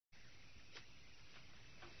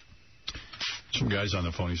Guy's on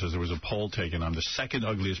the phone. He says there was a poll taken. I'm the second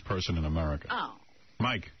ugliest person in America. Oh.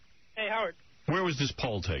 Mike. Hey, Howard. Where was this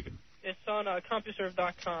poll taken? It's on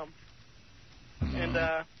CompuServe.com. And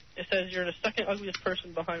it says you're the second ugliest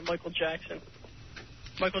person behind Michael Jackson.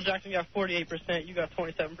 Michael Jackson got 48%. You got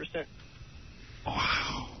 27%.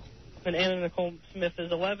 Wow. And Anna Nicole Smith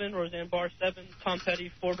is 11, Roseanne Barr 7, Tom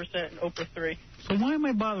Petty 4%, and Oprah 3. So why am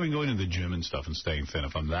I bothering going to the gym and stuff and staying thin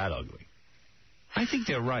if I'm that ugly? I think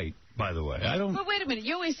they're right, by the way. I don't. But wait a minute.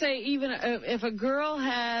 You always say even if a girl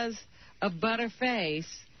has a butter face,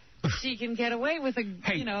 she can get away with a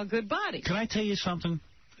a good body. Can I tell you something?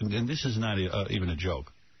 And this is not even a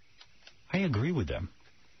joke. I agree with them.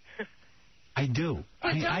 I do.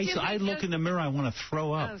 I look in the mirror, I want to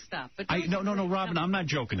throw up. Oh, stop. But no, Robin, I'm not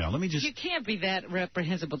joking now. Let me just... You can't be that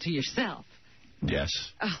reprehensible to yourself. Yes.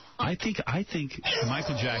 Oh. I think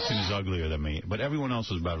Michael Jackson is uglier than me, but everyone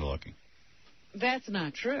else is better looking. That's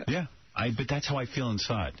not true. Yeah, but that's how I feel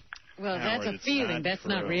inside. Well, Howard, that's a feeling. That's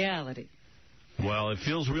not reality. Well, it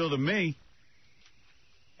feels real to me.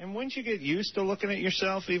 And wouldn't you get used to looking at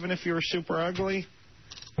yourself, even if you were super ugly?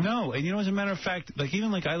 No, and as a matter of fact, I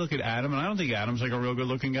look at Adam, and I don't think Adam's like a real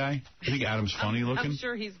good-looking guy. I think Adam's funny looking. I'm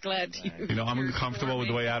sure he's glad you. I'm uncomfortable with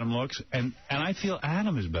the way Adam looks, and I feel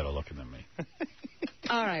Adam is better looking than me.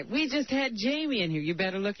 All right, we just had Jamie in here. You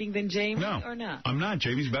better looking than Jamie or not? I'm not.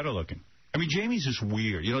 Jamie's better looking. I mean, Jamie's just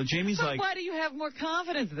weird. Jamie's but why do you have more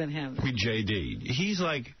confidence than him? I mean, JD, he's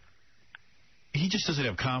like, he just doesn't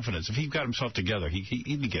have confidence. If he got himself together,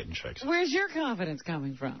 he'd be getting chicks. Where's your confidence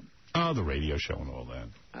coming from? Oh, the radio show and all that.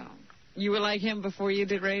 Oh. You were like him before you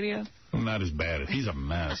did radio? Not as bad. He's a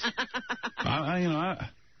mess. I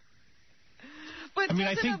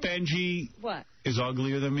think Benji is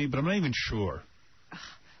uglier than me, but I'm not even sure.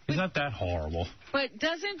 He's not that horrible. But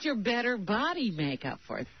doesn't your better body make up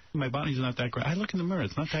for it? My body's not that great. I look in the mirror.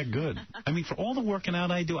 It's not that good. I mean, for all the working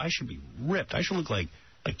out I do, I should be ripped. I should look like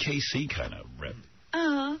KC kind of ripped.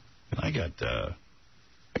 Uh-huh. And I got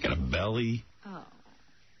a belly. Oh.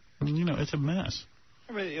 I mean, it's a mess.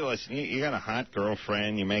 I mean, listen, you got a hot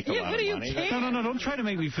girlfriend. You make a lot of money. No, don't try to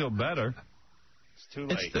make me feel better. It's too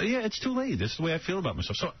late. It's too late. This is the way I feel about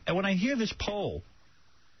myself. So when I hear this poll...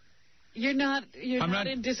 You're not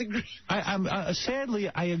in disagreement.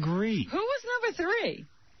 Sadly, I agree. Who was number 3?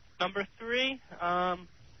 Number 3,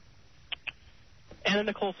 Anna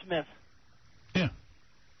Nicole Smith. Yeah.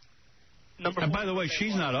 And by the way,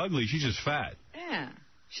 she's not ugly. She's just fat. Yeah.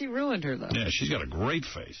 She ruined her look. Yeah, she's got a great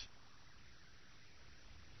face.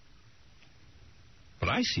 But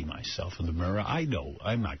I see myself in the mirror. I know.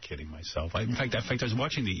 I'm not kidding myself. In fact, I was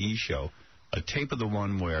watching the E! Show, a tape of the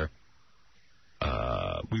one where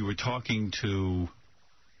we were talking to...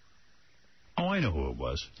 Oh, I know who it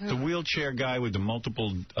was. The wheelchair guy with the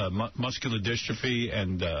multiple muscular dystrophy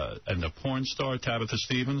and the porn star, Tabitha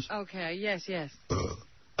Stevens. Okay, yes.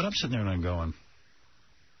 But I'm sitting there and I'm going...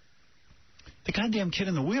 The goddamn kid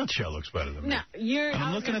in the wheelchair looks better than me. No,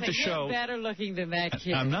 I'm looking at the show. You're better looking than that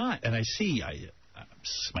kid. I'm not. And I see,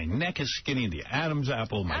 my neck is skinny, the Adam's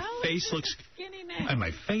apple. My face looks... Skinny neck. And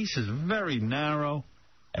my face is very narrow.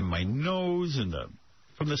 And my nose and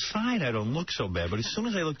from the side, I don't look so bad. But as soon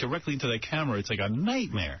as I look directly into the camera, it's like a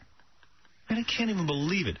nightmare. And I can't even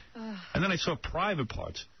believe it. And then I saw private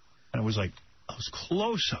parts. And it was like... Those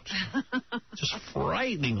close-ups, just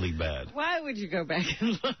frighteningly bad. Why would you go back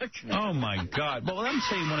and look? Oh, my God. But what I'm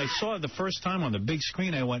saying, when I saw it the first time on the big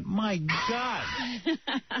screen, I went, my God.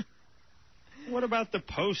 What about the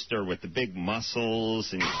poster with the big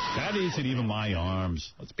muscles? And that isn't even my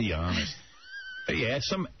arms. Let's be honest. Yeah,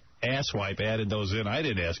 some asswipe added those in. I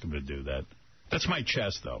didn't ask him to do that. That's my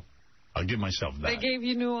chest, though. I'll give myself that. They gave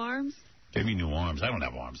you new arms? Gave me new arms. I don't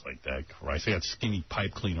have arms like that. Christ, I got skinny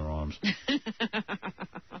pipe cleaner arms.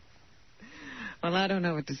 Well, I don't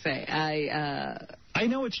know what to say. I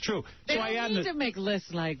know it's true. They don't need to make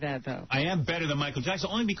lists like that, though. I am better than Michael Jackson,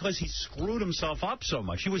 only because he screwed himself up so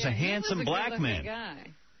much. He was a handsome black man. Guy.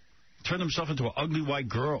 Turned himself into an ugly white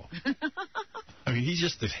girl. I mean, he's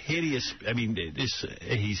just this hideous. I mean,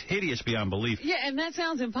 he's hideous beyond belief. Yeah, and that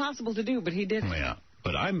sounds impossible to do, but he did. Yeah,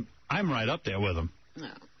 but I'm right up there with him.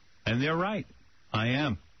 No. And they're right. I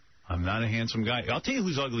am. I'm not a handsome guy. I'll tell you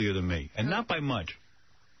who's uglier than me, and not by much.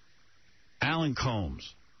 Alan Combs.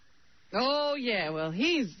 Oh, yeah. Well,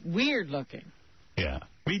 he's weird looking. Yeah.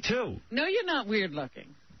 Me too. No, you're not weird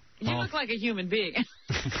looking. You look like a human being.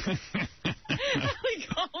 Alan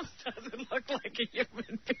Combs doesn't look like a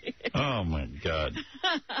human being. Oh, my God.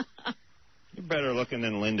 You're better looking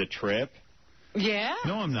than Linda Tripp. Yeah?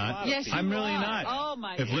 No, I'm not. Yes, I'm really not. Oh,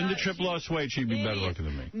 my God. If Linda Tripp lost weight, she'd be better looking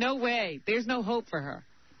than me. No way. There's no hope for her.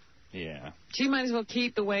 Yeah. She might as well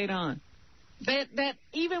keep the weight on. That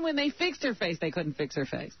even when they fixed her face, they couldn't fix her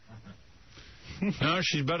face. No,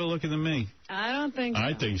 she's better looking than me. I don't think so.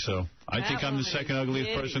 I think so. I think I'm the second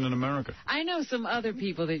ugliest person in America. I know some other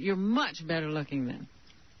people that you're much better looking than.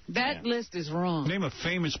 That list is wrong. Name a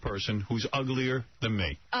famous person who's uglier than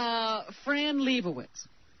me. Fran Lebowitz.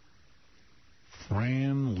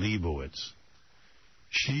 Fran Lebowitz.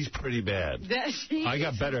 She's pretty bad. I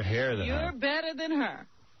got better hair than her. You're better than her.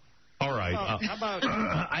 All right. How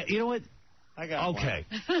about... you know what? I got okay.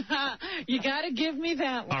 You got to give me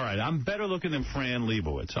that one. All right. I'm better looking than Fran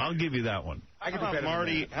Lebowitz. I'll give you that one. How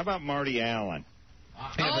about Marty Allen?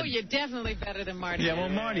 Oh, you're definitely better than Marty Allen. Yeah,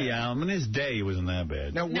 well, Marty Allen, in his day, he wasn't that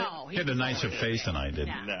bad. No, he had a nicer face than I did.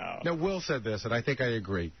 No. Now, Will said this, and I think I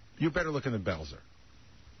agree. You're better looking than Belzer.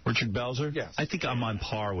 Richard Belzer? Yes. I think I'm on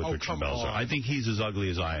par with Richard Belzer. I think he's as ugly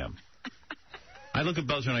as I am. I look at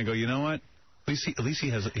Belzer and I go, you know what? At least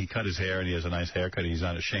he cut his hair and he has a nice haircut and he's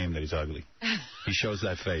not ashamed that he's ugly. He shows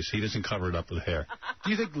that face. He doesn't cover it up with hair. Do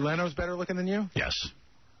you think Leno's better looking than you? Yes.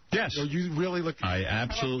 Yes. So you really look... I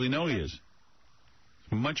absolutely know he is.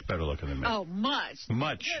 Much better looking than me. Oh, much.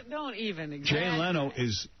 Much. Don't even. Jay Leno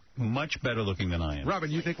is much better looking than I am.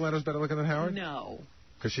 Robin, you think Leno's better looking than Howard? No.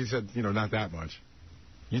 Because she said, not that much.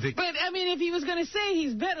 You think? But, I mean, if he was going to say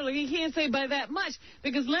he's better looking, he can't say by that much,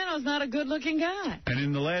 because Leno's not a good-looking guy. And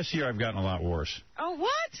in the last year, I've gotten a lot worse. Oh, what?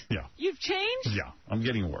 Yeah. You've changed? Yeah, I'm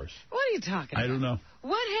getting worse. What are you talking about? I don't know.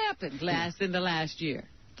 What happened in the last year?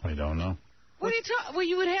 I don't know. What are you talking? Well,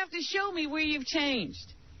 you would have to show me where you've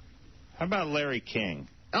changed. How about Larry King?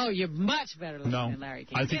 Oh, you're much better looking than Larry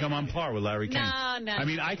King. I think I'm on par with Larry King. No. I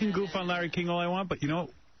mean, I can goof on Larry King all I want, but,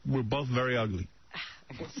 we're both very ugly.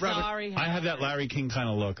 Sorry. I have that Larry King kind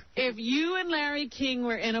of look. If you and Larry King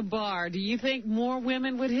were in a bar, do you think more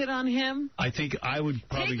women would hit on him? I think I would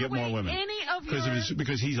probably get more women.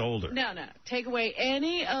 Because he's older. No. Take away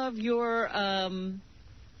any of your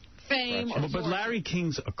fame. But Larry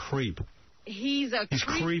King's a creep. He's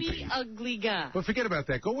creepy, ugly guy. But forget about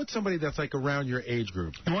that. Go with somebody that's like around your age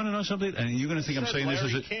group. You want to know something? And you're going to think I'm saying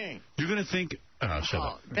Larry this King. You're going to think... shut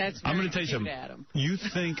up. I'm going to tell you something. Adam. You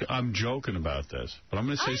think I'm joking about this, but I'm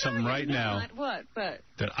going to say something right now. What? But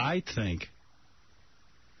that I think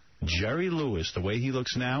Jerry Lewis, the way he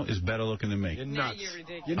looks now, is better looking than me. You're nuts. You're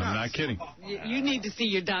ridiculous. I'm not kidding. You need to see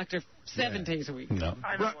your doctor 7 days a week. No.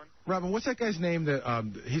 Robin, what's that guy's name? That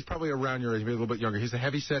he's probably around your age, maybe a little bit younger. He's the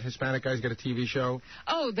heavyset Hispanic guy. He's got a TV show.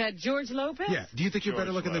 Oh, that George Lopez? Yeah. Do you think you're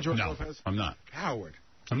better looking than George Lopez? I'm not. Howard.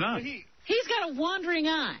 I'm not. He's got a wandering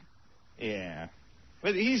eye. Yeah.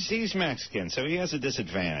 But he's Mexican, so he has a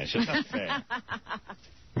disadvantage. It's not fair.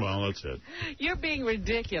 Well, that's it. You're being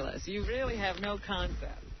ridiculous. You really have no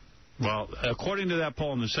concept. Well, according to that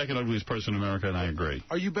poll, I'm the second ugliest person in America, and I agree.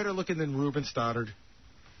 Are you better looking than Ruben Stoddard?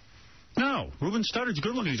 No. Ruben Stoddard's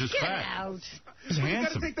good looking. He's just Get fat. out. He's handsome. You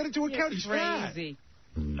got to take that into account. He's crazy.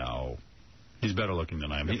 fat. No. He's better looking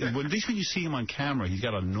than I am. At least when you see him on camera, he's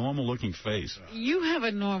got a normal-looking face. You have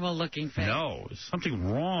a normal-looking face. No, there's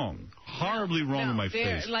something wrong. Horribly wrong with my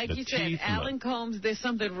face. Like you said, Alan Combs, there's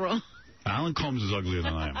something wrong. Alan Combs is uglier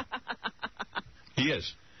than I am. He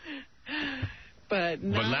is. But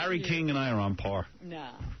Larry King and I are on par. No.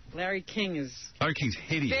 Larry King's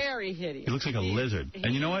hideous. Very hideous. He looks like a lizard.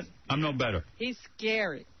 And you know what? I'm no better. He's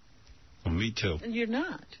scary. Well, me too. And you're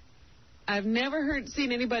not. I've never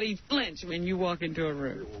seen anybody flinch when you walk into a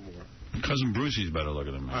room. Cousin Brucey's better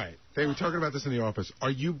looking than me. All right. They were talking about this in the office.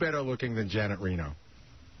 Are you better looking than Janet Reno?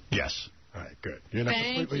 Yes. All right, good. You're not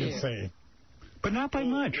completely insane. But not by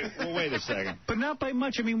much. Well, wait a second. But not by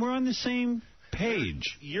much. I mean, we're on the same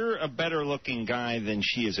page. You're a better-looking guy than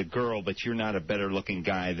she is a girl, but you're not a better-looking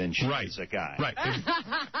guy than she is a guy. Right.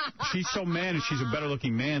 She's so managed, she's a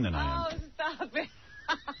better-looking man than I am. Oh, stop it.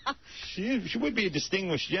 She would be a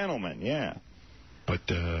distinguished gentleman, yeah. But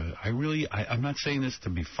I'm not saying this to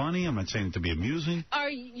be funny. I'm not saying it to be amusing.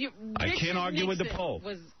 I can't argue with the poll.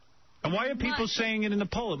 And why are people saying it in the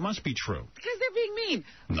poll? It must be true. Because they're being mean.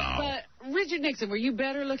 No. But Richard Nixon, were you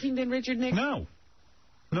better looking than Richard Nixon? No.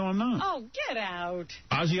 No, I'm not. Oh, get out.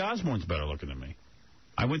 Ozzy Osbourne's better looking than me.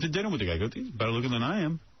 I went to dinner with the guy. He's better looking than I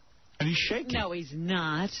am. And he's shaking. No, he's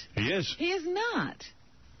not. He is. He is not.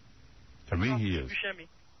 To me, he is. Buscemi.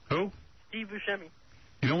 Who? Steve Buscemi.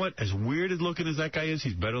 You know what? As weird as looking as that guy is,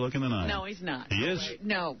 he's better looking than I am. No, he's not. He is?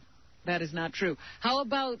 No, that is not true. How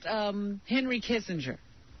about Henry Kissinger?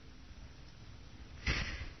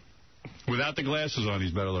 Without the glasses on,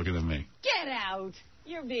 he's better looking than me. Get out.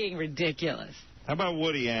 You're being ridiculous. How about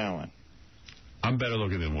Woody Allen? I'm better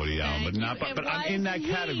looking than Woody Allen, but not. But I'm in that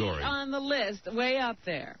category. On the list, way up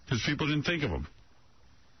there. Because people didn't think of him.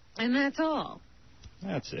 And that's all.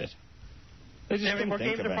 That's it. Any more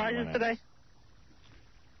games or prizes today?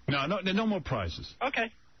 No more prizes.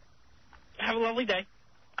 Okay. Have a lovely day.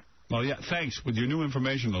 Well, yeah, thanks. With your new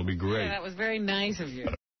information, it'll be great. Yeah, that was very nice of you.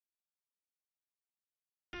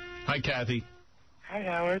 Hi, Kathy. Hi,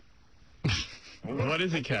 Howard. What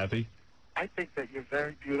is it, Kathy? I think that you're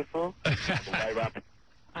very beautiful.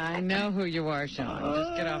 I know who you are, Sean.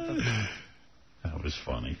 Just get off the phone. That was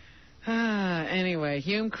funny. Anyway,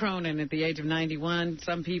 Hume Cronin at the age of 91.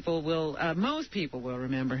 Most people will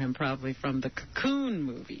remember him probably from the Cocoon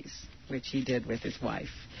movies, which he did with his wife.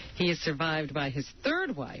 He is survived by his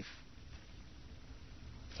third wife.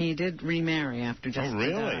 He did remarry after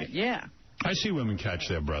Jessica died. Yeah. I see women catch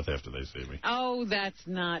their breath after they see me. Oh, that's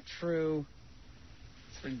not true.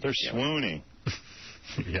 They're swooning.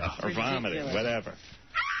 Yeah. Or vomiting, whatever.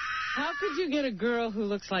 How could you get a girl who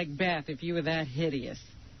looks like Beth if you were that hideous?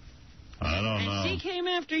 I don't know. And she came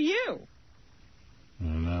after you.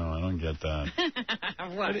 No, I don't get that.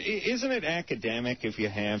 What? But isn't it academic if you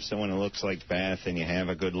have someone who looks like Beth and you have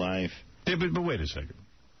a good life? Yeah, but wait a second.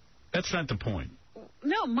 That's not the point.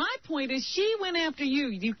 No, my point is she went after you.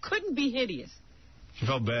 You couldn't be hideous. She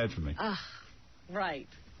felt bad for me. Right.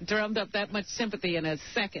 Drummed up that much sympathy in a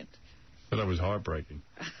second. But that was heartbreaking.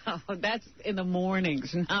 Oh, that's in the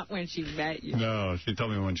mornings, not when she met you. No, she told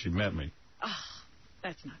me when she met me.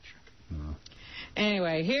 That's not true. No.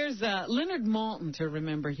 Anyway, here's Leonard Maltin to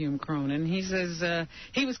remember Hume Cronin. He says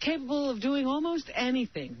he was capable of doing almost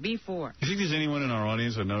anything before. You think there's anyone in our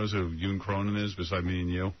audience that knows who Hume Cronin is besides me and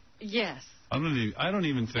you? Yes. I don't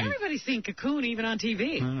even think... Everybody's seen Cocoon, even on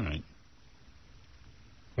TV. All right.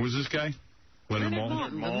 Who's this guy? Leonard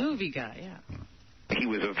Maltin? The movie guy, yeah. He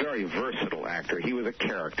was a very versatile actor. He was a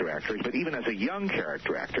character actor. But even as a young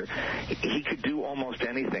character actor, he could do almost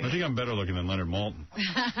anything. I think I'm better looking than Leonard Maltin.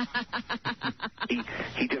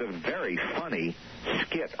 He did a very funny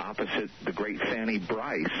skit opposite the great Fanny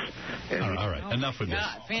Bryce. All right. Enough with this.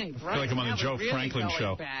 Fanny Bryce. I feel like I'm on the Joe Franklin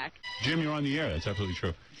show. Back. Jim, you're on the air. That's absolutely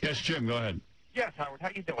true. Yes, Jim, go ahead. Yes, Howard. How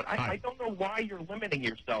you doing? I don't know why you're limiting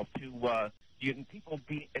yourself to people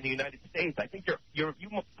in the United States. I think you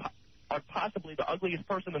are possibly the ugliest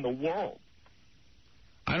person in the world.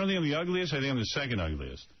 I don't think I'm the ugliest. I think I'm the second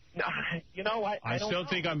ugliest. No, you know, I still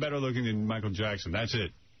think I'm better looking than Michael Jackson. That's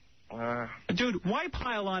it. Dude, why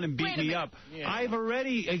pile on and beat me up? Yeah. I've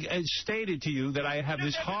already stated to you that I have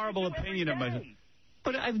this horrible opinion of myself.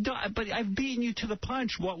 But I've beaten you to the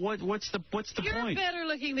punch. What's the point? You're better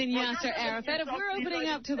looking than Yasser Arafat. If we're opening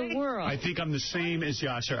up to the world. I think I'm the same as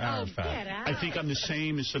Yasser Arafat. I think I'm the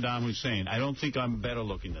same as Saddam Hussein. I don't think I'm better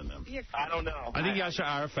looking than them. I don't know. I think Yasser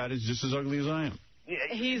Arafat is just as ugly as I am.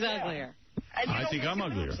 He's uglier. I think I'm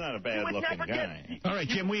uglier. He's not a bad-looking guy. All right,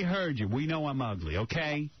 Jim, we heard you. We know I'm ugly,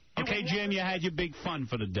 okay? Okay, Jim, you had your big fun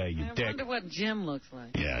for the day, you dick. I wonder what Jim looks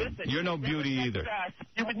like. Yeah, you're no beauty either.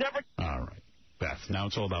 You would never... All right. Beth. Now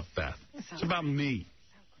it's all about Beth. It's about me.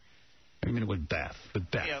 I mean, with Beth.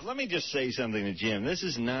 Yeah, let me just say something to Jim. This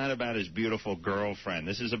is not about his beautiful girlfriend.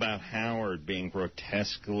 This is about Howard being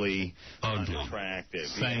grotesquely unattractive.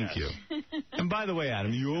 Thank you. And by the way,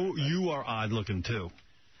 Adam, you are odd-looking, too.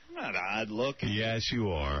 I'm not odd-looking. Yes, you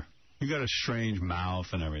are. You got a strange mouth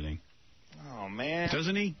and everything. Oh, man.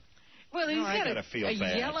 Doesn't he? Well, he's got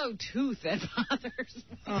a yellow tooth that bothers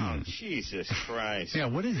me. Oh, Jesus Christ. Yeah,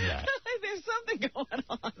 what is that? There's something going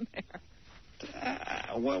on there.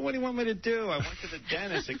 What do you want me to do? I went to the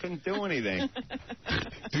dentist. I couldn't do anything.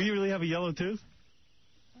 Do you really have a yellow tooth?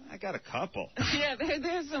 I got a couple. Yeah,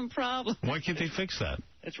 there's some problems. Why can't they fix that?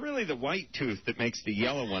 It's really the white tooth that makes the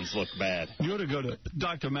yellow ones look bad. You ought to go to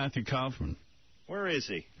Dr. Matthew Kaufman. Where is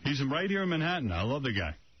he? He's right here in Manhattan. I love the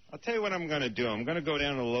guy. I'll tell you what I'm going to do. I'm going to go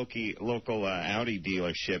down to the local Audi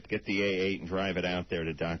dealership, get the A8, and drive it out there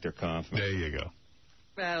to Dr. Kaufman. There you go.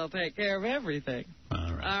 That'll take care of everything. All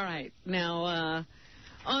right. All right. Now,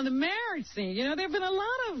 on the marriage scene, you know, there have been a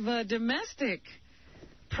lot of domestic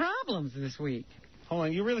problems this week. Hold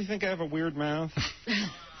on. You really think I have a weird mouth?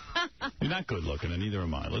 You're not good looking, and neither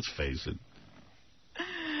am I. Let's face it.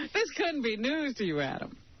 This couldn't be news to you,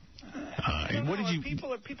 Adam. What did you?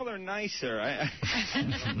 People are nicer. I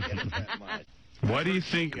don't get it that much. Why do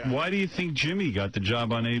you think Jimmy got the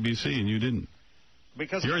job on ABC and you didn't?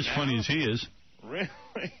 Because you're as funny as he is. Really?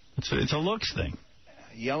 It's a looks thing.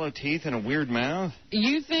 Yellow teeth and a weird mouth.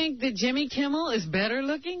 You think that Jimmy Kimmel is better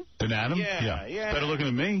looking than Adam? Yeah. Better looking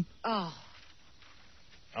than me.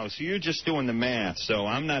 Oh, so you're just doing the math. So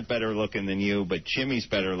I'm not better looking than you, but Jimmy's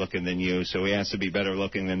better looking than you, so he has to be better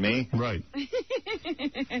looking than me? Right.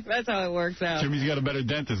 That's how it works out. Jimmy's got a better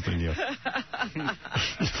dentist than you.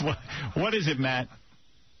 What is it, Matt?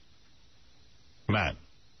 Matt.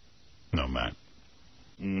 No, Matt.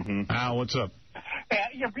 Mm-hmm. Al, what's up? Hey,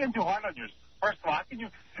 you're being too hard on yourself. First of all, how can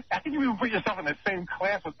you even put yourself in the same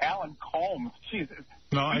class with Alan Colmes? Jesus.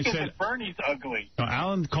 No, I said Bernie's ugly. No,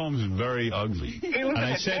 Alan Colmes is very ugly. And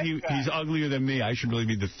I said he's uglier than me. I should really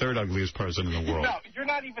be the third ugliest person in the world. No, you're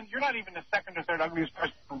not even the second or third ugliest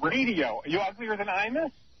person on radio. Are you uglier than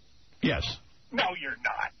Imus? Yes. No, you're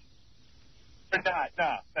not. You're not.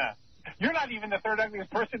 No. You're not even the third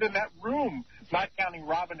ugliest person in that room, not counting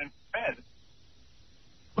Robin and Fred.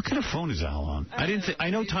 What kind of phone is Al on? I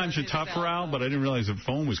know times are tough for Al, but I didn't realize the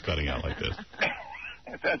phone was cutting out like this.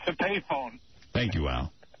 It's a payphone. Thank you,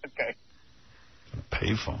 Al. Okay. A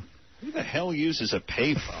payphone. Who the hell uses a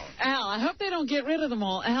payphone? Al, I hope they don't get rid of them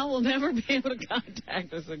all. Al will never be able to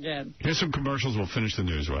contact us again. Here's some commercials. We'll finish the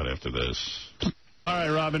news right after this. All right,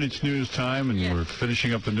 Robin, it's news time, and we're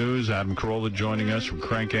finishing up the news. Adam Carolla joining us from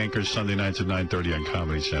Crank Anchors Sunday nights at 9:30 on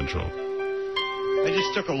Comedy Central. I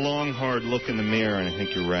just took a long, hard look in the mirror, and I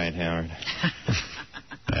think you're right, Howard.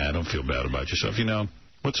 Don't feel bad about yourself. You know,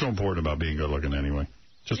 what's so important about being good-looking anyway?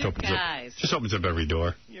 Just opens up every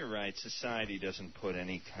door. You're right. Society doesn't put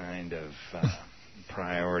any kind of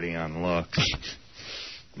priority on looks.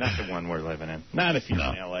 Not the one we're living in. Not if you're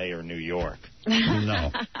in L.A. or New York.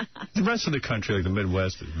 No. The rest of the country, like the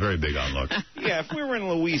Midwest, is very big on looks. Yeah, if we were in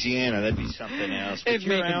Louisiana, that'd be something else. But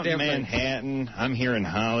you're out in Manhattan. I'm here in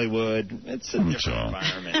Hollywood. It's a different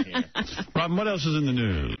environment here. Robin, what else is in the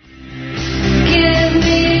news? Give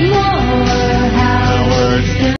me more Howard.